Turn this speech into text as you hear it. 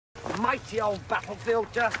mighty old battlefield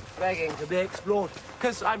just begging to be explored.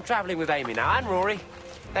 Because I'm travelling with Amy now, and Rory.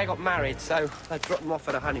 They got married, so I dropped them off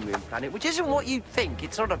at a honeymoon planet, which isn't what you'd think.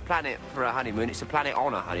 It's not a planet for a honeymoon, it's a planet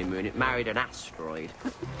on a honeymoon. It married an asteroid.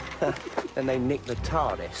 Then they nicked the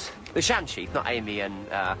TARDIS. The Shansheath, not Amy, and,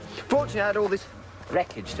 Fortunately, I had all this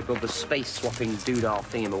wreckage to build the space-swapping doodah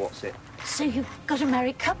thingamawhat's-it. So you've got a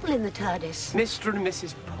married couple in the TARDIS? Mr. and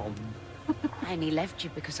Mrs. Pond. I only left you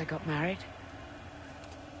because I got married.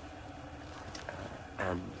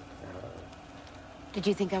 And, Did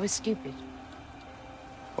you think I was stupid?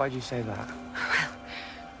 why'd you say that? Well,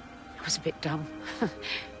 I was a bit dumb.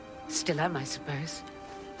 Still am, I suppose.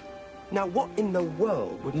 Now, what in the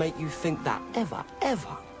world would make you think that ever,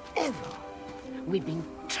 ever, ever? We'd been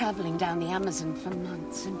travelling down the Amazon for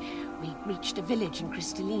months, and we reached a village in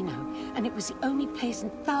Cristalino, and it was the only place in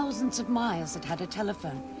thousands of miles that had a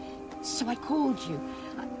telephone. So I called you.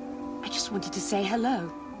 I just wanted to say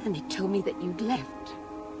hello, and they told me that you'd left.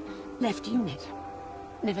 Left unit.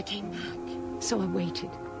 Never came back. So I waited.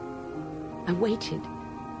 I waited.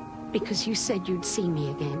 Because you said you'd see me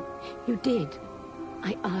again. You did.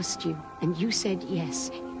 I asked you, and you said yes.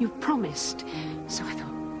 You promised. So I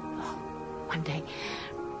thought, oh, one day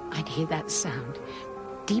I'd hear that sound.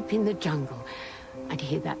 Deep in the jungle, I'd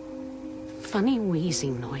hear that funny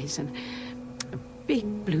wheezing noise and a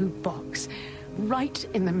big blue box right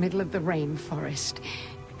in the middle of the rainforest.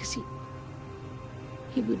 Because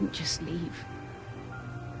he wouldn't just leave.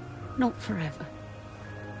 Not forever.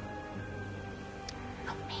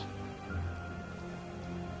 Not me.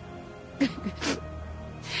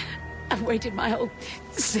 I've waited my whole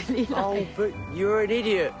silly life. Oh, but you're an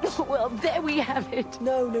idiot. Well, there we have it.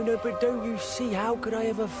 No, but don't you see? How could I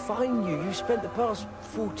ever find you? You spent the past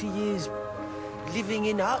 40 years living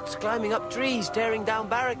in huts, climbing up trees, tearing down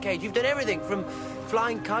barricades. You've done everything from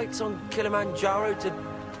flying kites on Kilimanjaro to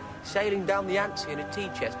sailing down the Yangtze in a tea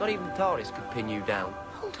chest. Not even TARDIS could pin you down.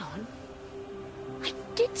 Hold on. I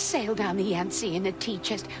did sail down the Yangtze in a tea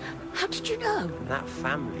chest. How did you know? And that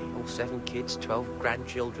family, all 7 kids, 12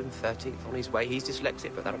 grandchildren, 13th on his way. He's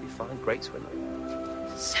dyslexic, but that'll be fine. Great swimmer.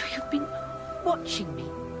 So you've been watching me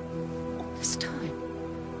all this time?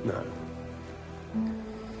 No.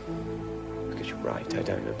 Because you're right, I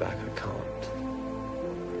don't look back, I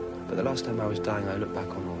can't. But the last time I was dying, I looked back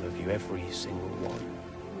on all of you, every single one.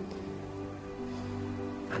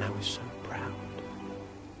 And I was so proud.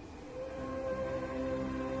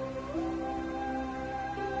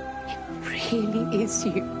 It really is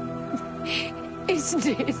you, isn't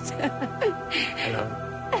it? Hello?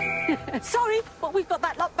 Sorry, but we've got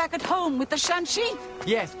that lot back at home with the Shansheath.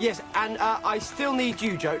 Yes, and I still need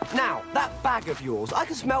you, Joe. Now, that bag of yours, I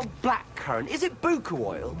can smell blackcurrant. Is it bucca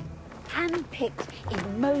oil? Hand-picked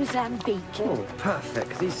in Mozambique. Oh,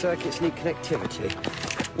 perfect. These circuits need connectivity.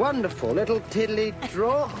 Wonderful little tiddly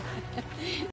drawer.